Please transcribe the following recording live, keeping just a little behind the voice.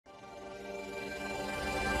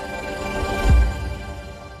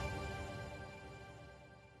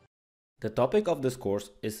The topic of this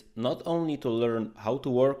course is not only to learn how to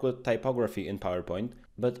work with typography in PowerPoint,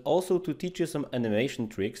 but also to teach you some animation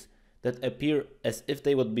tricks that appear as if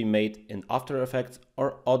they would be made in After Effects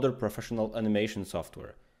or other professional animation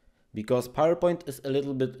software. Because PowerPoint is a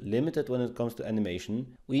little bit limited when it comes to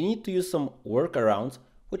animation, we need to use some workarounds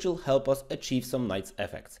which will help us achieve some nice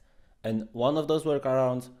effects. And one of those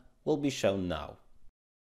workarounds will be shown now.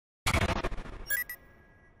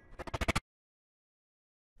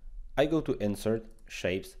 I go to Insert,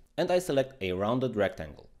 Shapes, and I select a rounded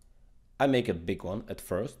rectangle. I make a big one at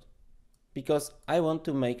first, because I want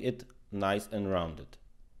to make it nice and rounded.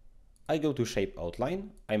 I go to Shape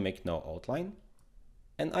Outline, I make no outline,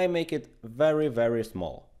 and I make it very, very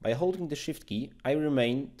small. By holding the Shift key, I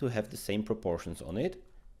remain to have the same proportions on it,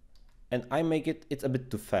 and I make it's a bit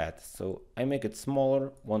too fat, so I make it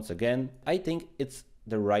smaller once again. I think it's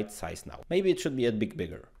the right size now. Maybe it should be a bit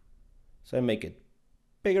bigger. So I make it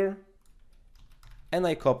bigger, and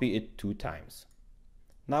I copy it 2 times.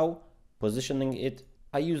 Now, positioning it,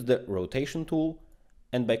 I use the rotation tool,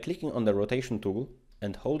 and by clicking on the rotation tool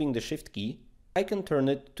and holding the Shift key, I can turn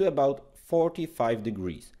it to about 45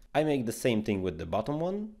 degrees. I make the same thing with the bottom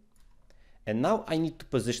one, and now I need to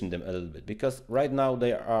position them a little bit, because right now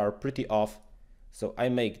they are pretty off. So I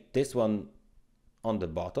make this one on the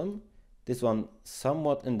bottom, this one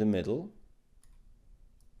somewhat in the middle,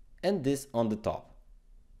 and this on the top.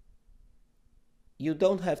 You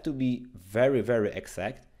don't have to be very, very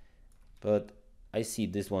exact, but I see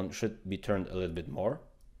this one should be turned a little bit more.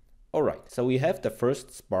 Alright, so we have the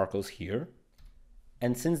first sparkles here,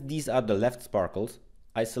 and since these are the left sparkles,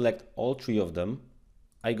 I select all 3 of them,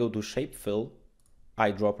 I go to Shape Fill,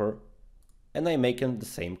 Eyedropper, and I make them the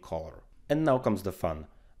same color. And now comes the fun.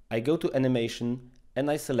 I go to Animation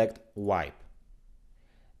and I select Wipe.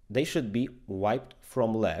 They should be wiped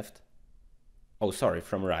from left,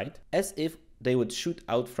 from right, as if they would shoot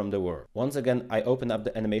out from the word. Once again, I open up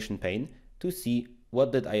the animation pane to see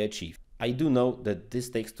what did I achieve. I do know that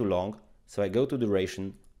this takes too long, so I go to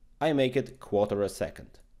duration, I make it 1/4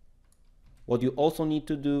 second. What you also need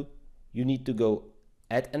to do, you need to go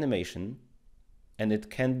Add Animation, and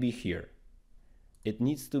it can be here. It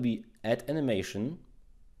needs to be Add Animation,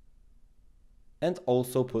 and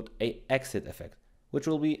also put a exit effect, which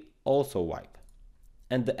will be also wipe.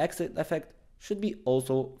 And the exit effect should be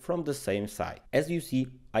also from the same side. As you see,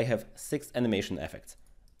 I have 6 animation effects.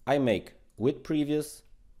 I make with previous,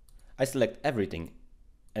 I select everything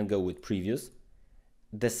and go with previous.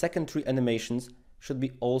 The second 3 animations should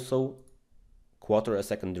be also 1/4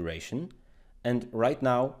 second duration, and right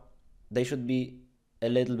now they should be a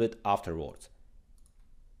little bit afterwards.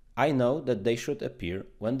 I know that they should appear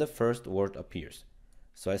when the first word appears.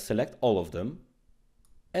 So I select all of them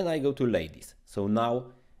and I go to ladies. So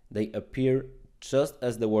now they appear just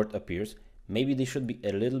as the word appears. Maybe they should be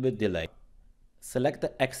a little bit delayed. Select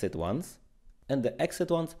the exit ones, and the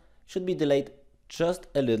exit ones should be delayed just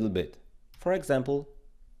a little bit. For example,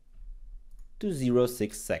 to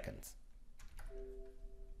 0.6 seconds.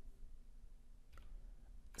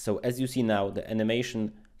 So as you see now, the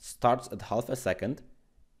animation starts at 1/2 second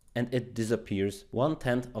and it disappears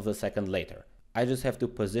 1/10 of a second later. I just have to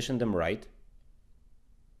position them right.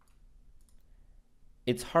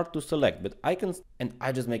 It's hard to select, but I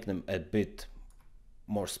just make them a bit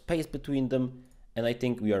more space between them, and I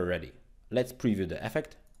think we are ready. Let's preview the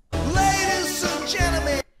effect. Ladies and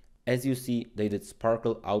gentlemen! As you see, they did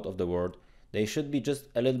sparkle out of the word. They should be just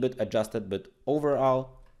a little bit adjusted, but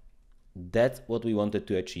overall, that's what we wanted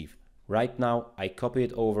to achieve. Right now, I copy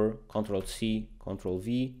it over, Ctrl+C,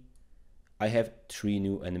 Ctrl+V. I have 3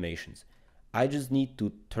 new animations. I just need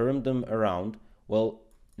to turn them around. Well,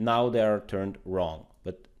 now they are turned wrong,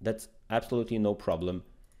 but that's absolutely no problem.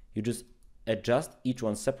 You just adjust each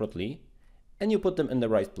one separately and you put them in the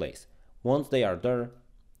right place. Once they are there,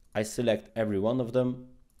 I select every one of them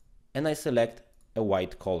and I select a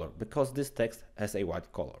white color because this text has a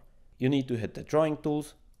white color. You need to hit the drawing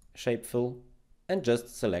tools, Shape Fill, and just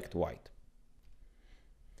select white.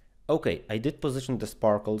 Okay, I did position the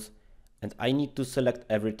sparkles and I need to select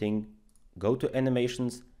everything, go to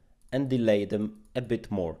animations and delay them a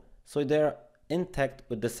bit more so they're intact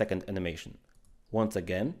with the second animation. Once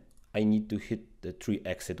again, I need to hit the 3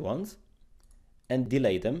 exit ones and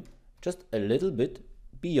delay them just a little bit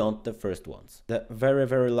beyond the first ones. The very,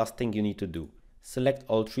 very last thing you need to do, select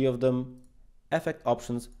all 3 of them, effect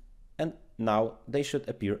options, and now they should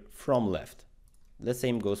appear from left. The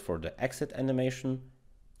same goes for the exit animation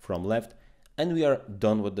from left, and we are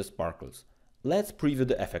done with the sparkles. Let's preview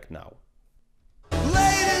the effect now.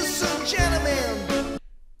 Ladies and gentlemen!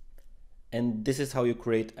 And this is how you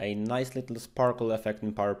create a nice little sparkle effect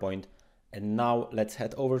in PowerPoint. And now let's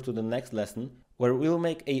head over to the next lesson, where we'll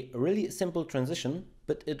make a really simple transition,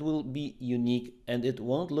 but it will be unique and it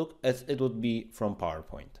won't look as it would be from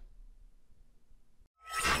PowerPoint.